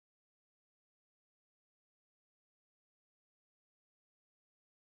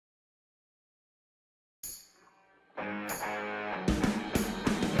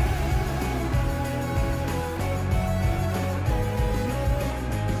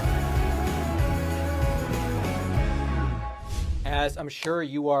As I'm sure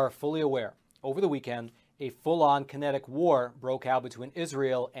you are fully aware, over the weekend, a full-on kinetic war broke out between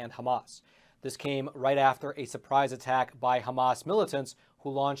Israel and Hamas. This came right after a surprise attack by Hamas militants who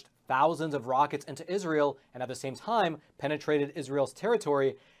launched thousands of rockets into Israel and at the same time penetrated Israel's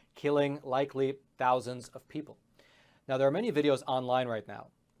territory, killing likely thousands of people. Now, there are many videos online right now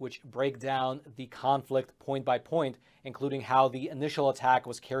which break down the conflict point by point, including how the initial attack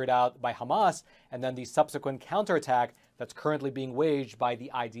was carried out by Hamas and then the subsequent counterattack that's currently being waged by the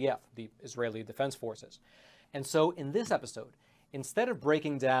IDF, the Israeli Defense Forces. And so in this episode, instead of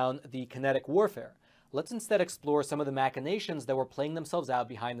breaking down the kinetic warfare, let's instead explore some of the machinations that were playing themselves out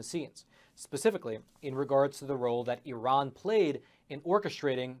behind the scenes, specifically in regards to the role that Iran played in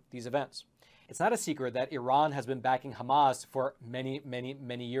orchestrating these events. It's not a secret that Iran has been backing Hamas for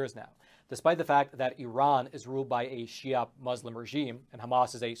many years now, despite the fact that Iran is ruled by a Shia Muslim regime and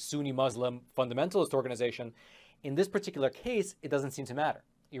Hamas is a Sunni Muslim fundamentalist organization. In this particular case, it doesn't seem to matter.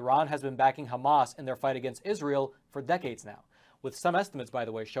 Iran has been backing Hamas in their fight against Israel for decades now, with some estimates, by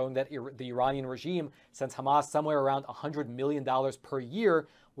the way, showing that the Iranian regime sends Hamas somewhere around $100 million per year,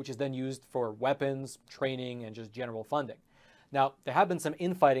 which is then used for weapons, training, and just general funding. Now, there have been some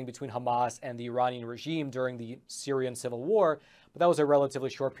infighting between Hamas and the Iranian regime during the Syrian civil war, but that was a relatively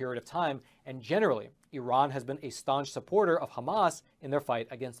short period of time, and generally, Iran has been a staunch supporter of Hamas in their fight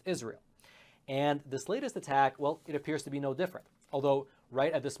against Israel. And this latest attack, well, it appears to be no different. Although,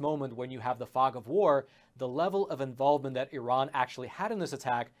 right at this moment when you have the fog of war, the level of involvement that Iran actually had in this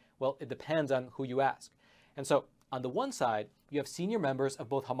attack, well, it depends on who you ask. And so, on the one side, you have senior members of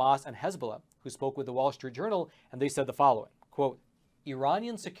both Hamas and Hezbollah who spoke with the Wall Street Journal, and they said the following, quote,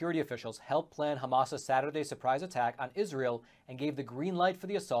 Iranian security officials helped plan Hamas's Saturday surprise attack on Israel and gave the green light for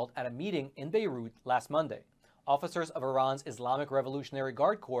the assault at a meeting in Beirut last Monday. Officers of Iran's Islamic Revolutionary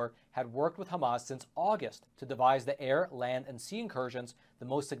Guard Corps had worked with Hamas since August to devise the air, land, and sea incursions, the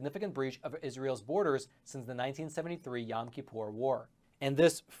most significant breach of Israel's borders since the 1973 Yom Kippur War. And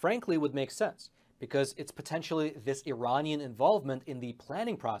this, frankly, would make sense, because it's potentially this Iranian involvement in the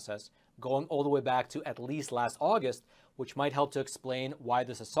planning process, going all the way back to at least last August, which might help to explain why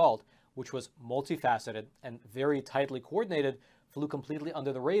this assault, which was multifaceted and very tightly coordinated, flew completely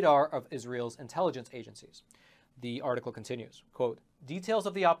under the radar of Israel's intelligence agencies. The article continues, quote, details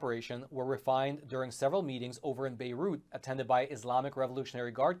of the operation were refined during several meetings over in Beirut attended by Islamic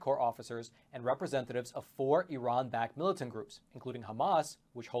Revolutionary Guard Corps officers and representatives of 4 Iran-backed militant groups, including Hamas,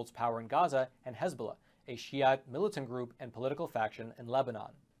 which holds power in Gaza, and Hezbollah, a Shiite militant group and political faction in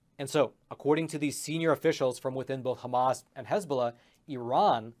Lebanon. And so, according to these senior officials from within both Hamas and Hezbollah,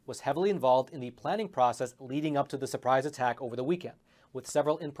 Iran was heavily involved in the planning process leading up to the surprise attack over the weekend, with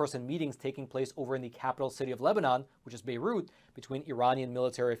several in-person meetings taking place over in the capital city of Lebanon, which is Beirut, between Iranian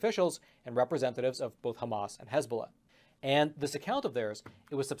military officials and representatives of both Hamas and Hezbollah. And this account of theirs,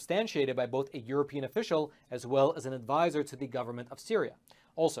 it was substantiated by both a European official as well as an advisor to the government of Syria.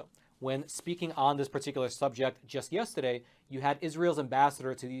 Also, when speaking on this particular subject just yesterday, you had Israel's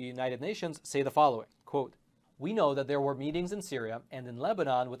ambassador to the United Nations say the following, quote, we know that there were meetings in Syria and in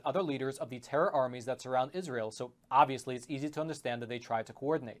Lebanon with other leaders of the terror armies that surround Israel, so obviously it's easy to understand that they tried to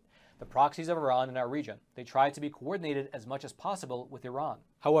coordinate. The proxies of Iran in our region, they tried to be coordinated as much as possible with Iran.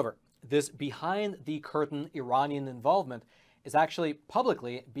 However, this behind-the-curtain Iranian involvement is actually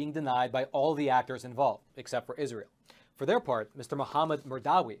publicly being denied by all the actors involved, except for Israel. For their part, Mr. Mohammad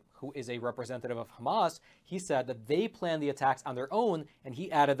Murdawi, who is a representative of Hamas, he said that they planned the attacks on their own, and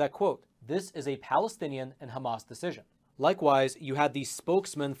he added that, quote, this is a Palestinian and Hamas decision. Likewise, you had the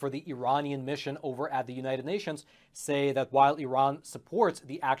spokesman for the Iranian mission over at the United Nations say that while Iran supports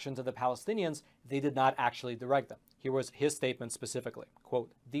the actions of the Palestinians, they did not actually direct them. Here was his statement specifically,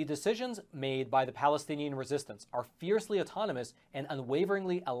 quote, the decisions made by the Palestinian resistance are fiercely autonomous and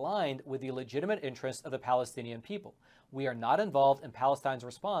unwaveringly aligned with the legitimate interests of the Palestinian people. We are not involved in Palestine's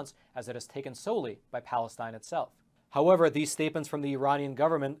response as it is taken solely by Palestine itself. However, these statements from the Iranian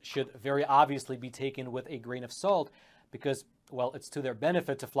government should very obviously be taken with a grain of salt because, well, it's to their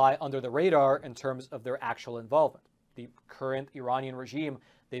benefit to fly under the radar in terms of their actual involvement. The current Iranian regime,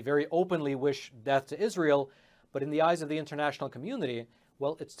 they very openly wish death to Israel, but in the eyes of the international community,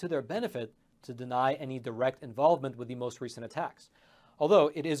 well, it's to their benefit to deny any direct involvement with the most recent attacks. Although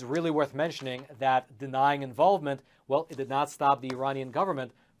it is really worth mentioning that denying involvement, well, it did not stop the Iranian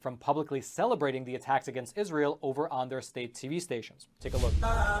government from publicly celebrating the attacks against Israel over on their state TV stations. Take a look.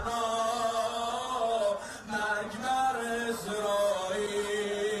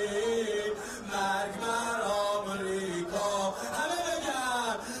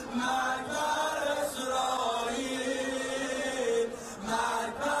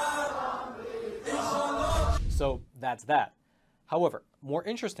 So that's that. However, more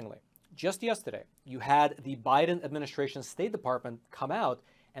interestingly, just yesterday, you had the Biden administration State Department come out,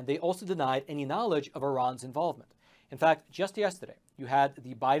 and they also denied any knowledge of Iran's involvement. In fact, just yesterday, you had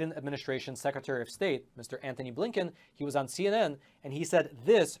the Biden administration Secretary of State, Mr. Antony Blinken. He was on CNN, and he said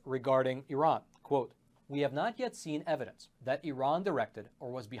this regarding Iran, quote, "We have not yet seen evidence that Iran directed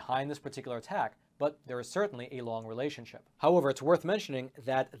or was behind this particular attack, but there is certainly a long relationship." However, it's worth mentioning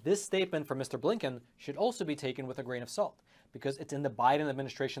that this statement from Mr. Blinken should also be taken with a grain of salt, because it's in the Biden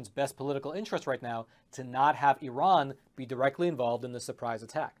administration's best political interest right now to not have Iran be directly involved in this surprise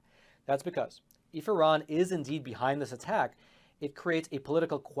attack. That's because if Iran is indeed behind this attack, it creates a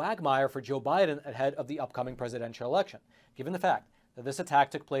political quagmire for Joe Biden ahead of the upcoming presidential election, given the fact that this attack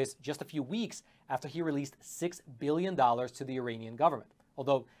took place just a few weeks after he released $6 billion to the Iranian government.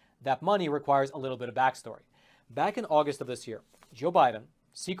 Although that money requires a little bit of backstory. Back in August of this year, Joe Biden,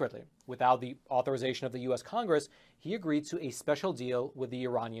 secretly, without the authorization of the U.S. Congress, he agreed to a special deal with the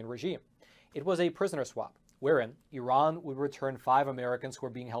Iranian regime. It was a prisoner swap, wherein Iran would return 5 Americans who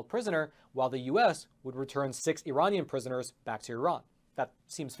were being held prisoner, while the U.S. would return 6 Iranian prisoners back to Iran. That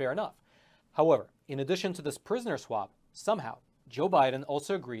seems fair enough. However, in addition to this prisoner swap, somehow, Joe Biden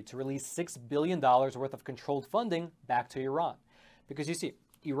also agreed to release $6 billion worth of controlled funding back to Iran. Because you see,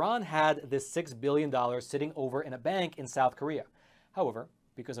 Iran had this $6 billion sitting over in a bank in South Korea. However,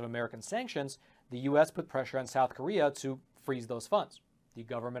 because of American sanctions, the U.S. put pressure on South Korea to freeze those funds. The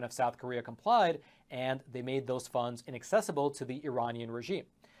government of South Korea complied, and they made those funds inaccessible to the Iranian regime.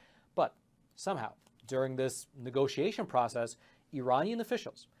 But somehow, during this negotiation process, Iranian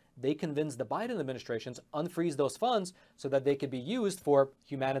officials, they convinced the Biden administration to unfreeze those funds so that they could be used for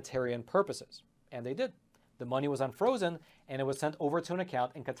humanitarian purposes. And they did. The money was unfrozen, and it was sent over to an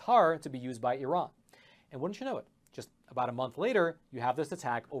account in Qatar to be used by Iran. And wouldn't you know it, just about a month later, you have this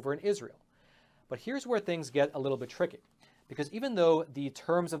attack over in Israel. But here's where things get a little bit tricky. Because even though the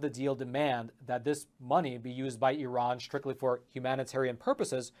terms of the deal demand that this money be used by Iran strictly for humanitarian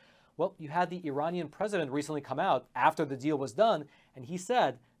purposes, well, you had the Iranian president recently come out after the deal was done, and he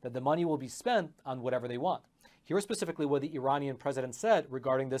said that the money will be spent on whatever they want. Here's specifically what the Iranian president said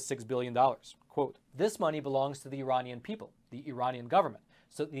regarding this $6 billion. Quote, "This money belongs to the Iranian people, the Iranian government.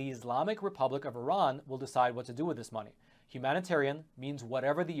 So the Islamic Republic of Iran will decide what to do with this money. Humanitarian means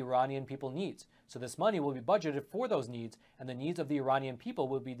whatever the Iranian people needs. So this money will be budgeted for those needs, and the needs of the Iranian people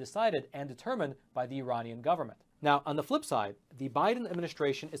will be decided and determined by the Iranian government." Now, on the flip side, the Biden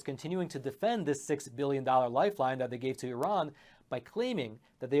administration is continuing to defend this $6 billion lifeline that they gave to Iran by claiming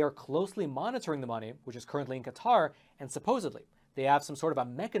that they are closely monitoring the money, which is currently in Qatar, and supposedly they have some sort of a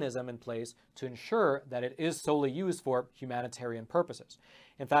mechanism in place to ensure that it is solely used for humanitarian purposes.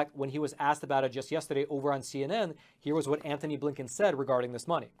 In fact, when he was asked about it just yesterday over on CNN, here was what Antony Blinken said regarding this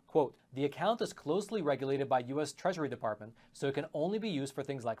money. Quote, "The account is closely regulated by U.S. Treasury Department, so it can only be used for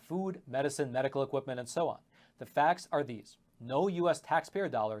things like food, medicine, medical equipment, and so on. The facts are these. No U.S. taxpayer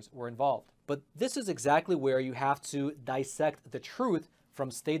dollars were involved." But this is exactly where you have to dissect the truth from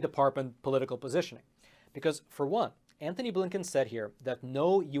State Department political positioning. Because, for one, Antony Blinken said here that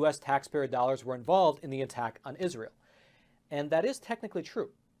no U.S. taxpayer dollars were involved in the attack on Israel. And that is technically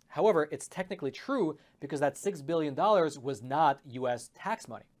true. However, it's technically true because that $6 billion was not U.S. tax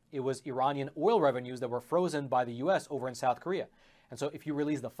money. It was Iranian oil revenues that were frozen by the U.S. over in South Korea. And so if you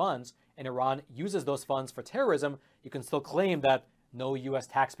release the funds and Iran uses those funds for terrorism, you can still claim that no U.S.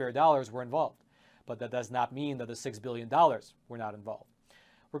 taxpayer dollars were involved. But that does not mean that the $6 billion were not involved.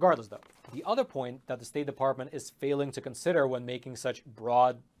 Regardless, though, the other point that the State Department is failing to consider when making such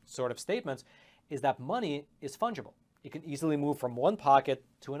broad sort of statements is that money is fungible. It can easily move from one pocket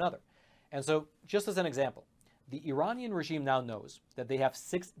to another. And so, just as an example, the Iranian regime now knows that they have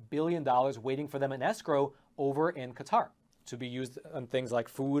 $6 billion waiting for them in escrow over in Qatar to be used on things like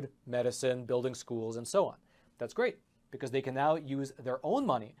food, medicine, building schools, and so on. That's great, because they can now use their own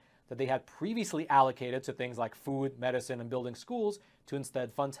money that they had previously allocated to things like food, medicine, and building schools to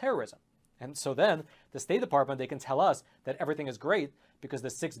instead fund terrorism. And so then, the State Department, they can tell us that everything is great because the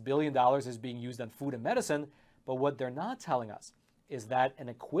 $6 billion is being used on food and medicine, but what they're not telling us is that an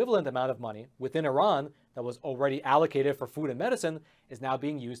equivalent amount of money within Iran that was already allocated for food and medicine is now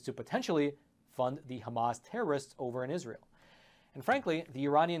being used to potentially fund the Hamas terrorists over in Israel. And frankly, the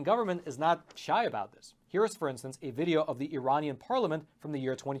Iranian government is not shy about this. Here is, for instance, a video of the Iranian parliament from the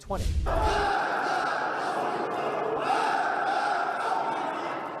year 2020.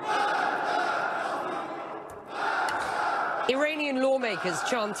 Iranian lawmakers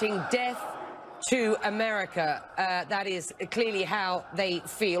chanting death to America. That is clearly how they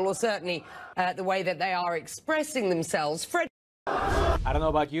feel, or certainly the way that they are expressing themselves. I don't know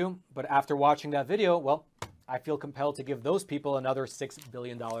about you, but after watching that video, well, I feel compelled to give those people another $6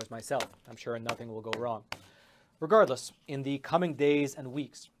 billion myself. I'm sure nothing will go wrong. Regardless, in the coming days and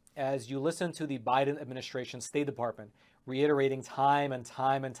weeks, as you listen to the Biden administration State Department reiterating time and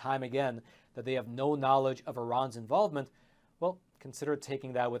time and time again that they have no knowledge of Iran's involvement, well, consider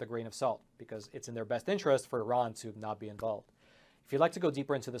taking that with a grain of salt, because it's in their best interest for Iran to not be involved. If you'd like to go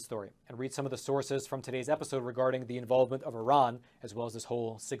deeper into the story and read some of the sources from today's episode regarding the involvement of Iran, as well as this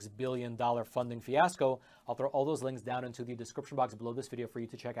whole $6 billion funding fiasco, I'll throw all those links down into the description box below this video for you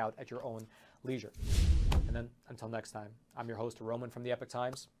to check out at your own leisure. And then, until next time, I'm your host, Roman from the Epoch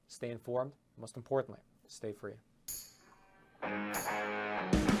Times. Stay informed. Most importantly, stay free.